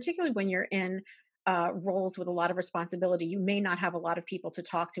important, particularly when you're in roles with a lot of responsibility. You may not have a lot of people to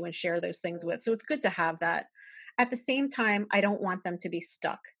talk to and share those things with, so it's good to have that. At the same time, I don't want them to be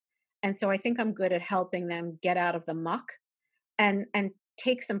stuck, and so I think I'm good at helping them get out of the muck and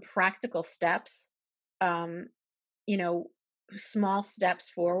take some practical steps, um, you know, small steps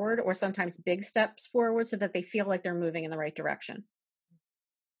forward, or sometimes big steps forward, so that they feel like they're moving in the right direction.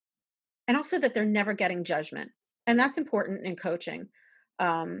 And also that they're never getting judgment. And that's important in coaching,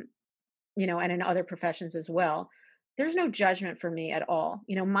 um, and in other professions as well. There's no judgment for me at all.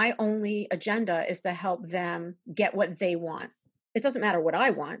 My only agenda is to help them get what they want. It doesn't matter what I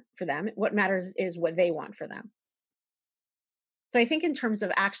want for them. What matters is what they want for them. So I think in terms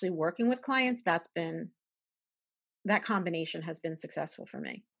of actually working with clients, that combination has been successful for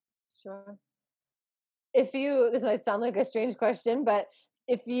me. Sure. If you, this might sound like a strange question, but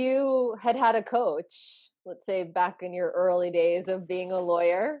if you had had a coach, let's say back in your early days of being a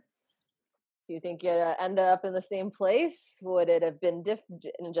lawyer, do you think you'd end up in the same place? Would it have been different,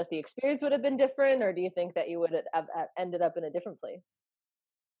 and just the experience would have been different, or do you think that you would have ended up in a different place?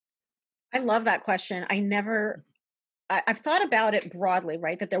 I love that question. I've thought about it broadly,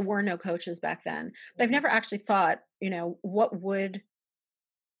 right? That there were no coaches back then, but I've Mhm. never actually thought, what would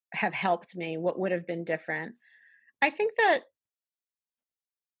have helped me, what would have been different. I think that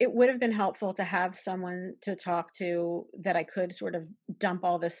it would have been helpful to have someone to talk to, that I could sort of dump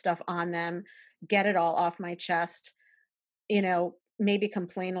all this stuff on them, get it all off my chest, maybe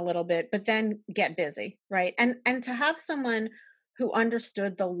complain a little bit, but then get busy, right? And to have someone who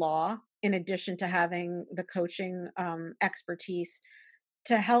understood the law in addition to having the coaching expertise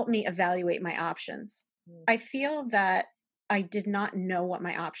to help me evaluate my options. Mm. I feel that I did not know what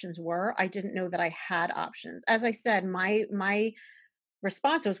my options were. I didn't know that I had options. As I said, my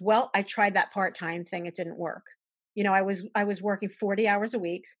response was, "Well, I tried that part-time thing, it didn't work." I was working 40 hours a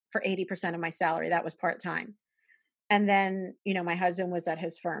week for 80% of my salary. That was part-time. And then, my husband was at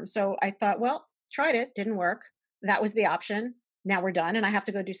his firm. So I thought, well, tried it, didn't work. That was the option. Now we're done and I have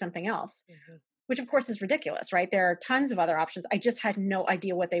to go do something else, Mhm. which of course is ridiculous, right? There are tons of other options. I just had no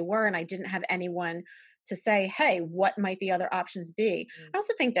idea what they were, and I didn't have anyone to say, hey, what might the other options be? Mm. I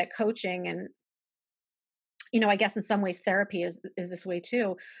also think that coaching and, I guess in some ways therapy is this way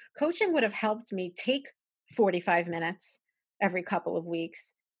too. Coaching would have helped me take 45 minutes every couple of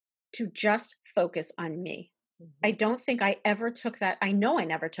weeks to just focus on me. I Mhm. don't think I ever took that. I know I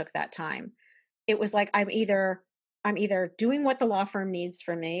never took that time. It was like I'm either doing what the law firm needs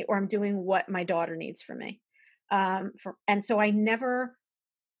from me, or I'm doing what my daughter needs from me. And so I never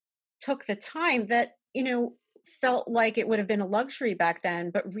took the time that, felt like it would have been a luxury back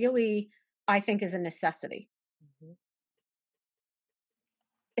then, but really I think is a necessity. Mhm.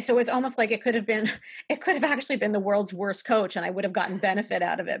 So it's almost like it could have been it could have actually been the world's worst coach and I would have gotten benefit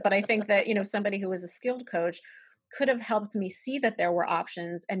out of it. But I think that, somebody who was a skilled coach could have helped me see that there were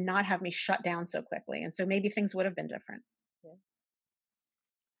options and not have me shut down so quickly. And so maybe things would have been different. Yeah.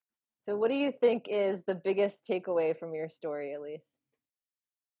 So, what do you think is the biggest takeaway from your story, Elise?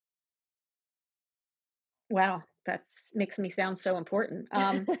 Wow, that's makes me sound so important.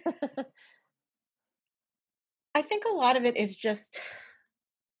 I think a lot of it is just,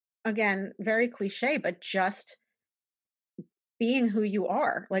 again, very cliche, but just being who you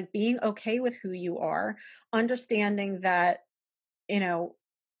are, like being okay with who you are, understanding that, you know,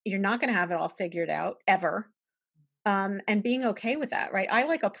 you're not going to have it all figured out ever. And being okay with that, right? I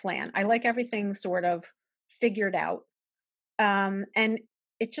like a plan. I like everything sort of figured out. And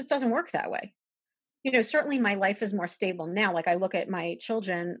it just doesn't work that way. Certainly my life is more stable now. Like I look at my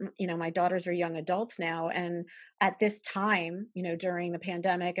children, my daughters are young adults now. And at this time, during the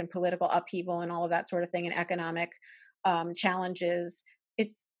pandemic and political upheaval and all of that sort of thing and economic challenges,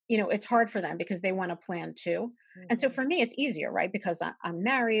 it's hard for them because they want to plan too. And so Mhm. for me, it's easier, right? Because I'm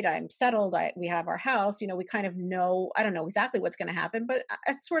married, I'm settled, we have our house, we kind of know, I don't know exactly what's going to happen, but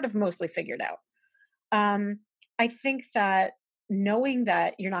it's sort of mostly figured out. um, I think that knowing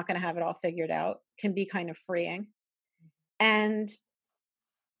that you're not going to have it all figured out can be kind of freeing, and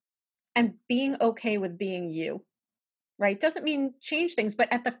being okay with being you, right? Doesn't mean change things,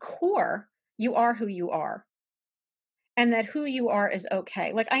 but at the core, you are who you are, and that who you are is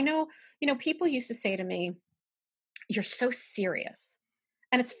okay. Like I know, people used to say to me, "You're so serious."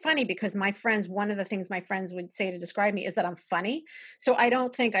 And it's funny because one of the things my friends would say to describe me is that I'm funny. So I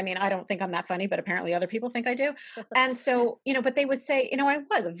don't think I'm that funny, but apparently other people think I do. And so, but they would say, I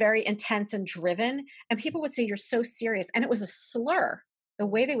was very intense and driven. And people would say, "You're so serious." And it was a slur. The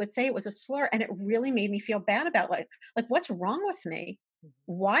way they Mhm. would say it was a slur. And it really made me feel bad about like what's wrong with me? Mhm.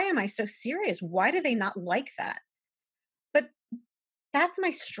 Why am I so serious? Why do they not like that? But that's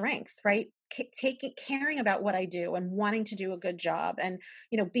my strength, right? Taking caring about what I do and wanting to do a good job, and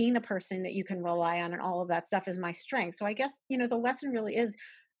being the person that you can rely on, and all of that stuff is my strength. So I guess the lesson really is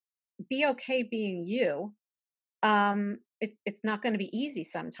be okay being you. It's not going to be easy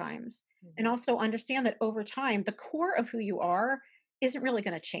sometimes, and Mhm. also understand that over time the core of who you are isn't really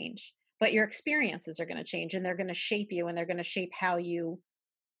going to change, but your experiences are going to change, and they're going to shape you, and they're going to shape how you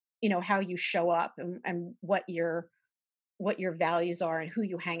show up, and what your values are and who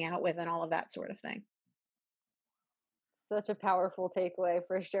you hang out with and all of that sort of thing. Such a powerful takeaway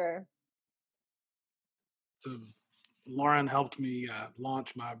for sure. So Lauren helped me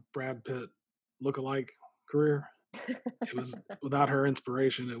launch my Brad Pitt lookalike career. It was without her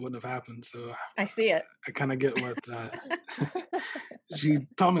inspiration, it wouldn't have happened. So I see it. I kind of get what she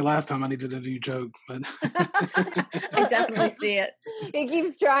told me last time I needed a new joke, but I definitely see it. He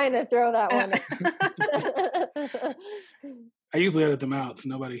keeps trying to throw that Uh, one in. I usually edit them out so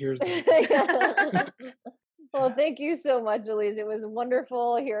nobody hears them. Yeah. Well, thank you so much, Elise. It was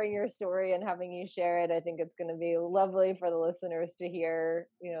wonderful hearing your story and having you share it. I think it's going to be lovely for the listeners to hear,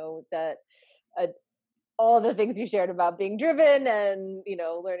 that uh, all the things you shared about being driven and,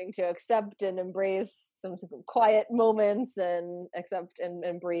 learning to accept and embrace some quiet moments and accept and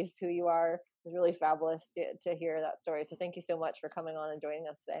embrace who you are. It's really fabulous to hear that story. So thank you so much for coming on and joining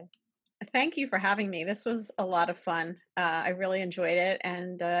us today. Thank you for having me. This was a lot of fun. I really enjoyed it,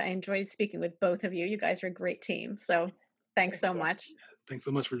 and I enjoyed speaking with both of you. You guys are a great team. So thanks Thank so you. much. Thanks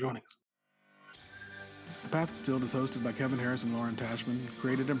so much for joining us. The Path Distilled is hosted by Kevin Harris and Lauren Tashman,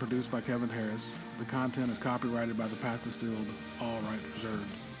 created and produced by Kevin Harris. The content is copyrighted by The Path Distilled, all rights reserved.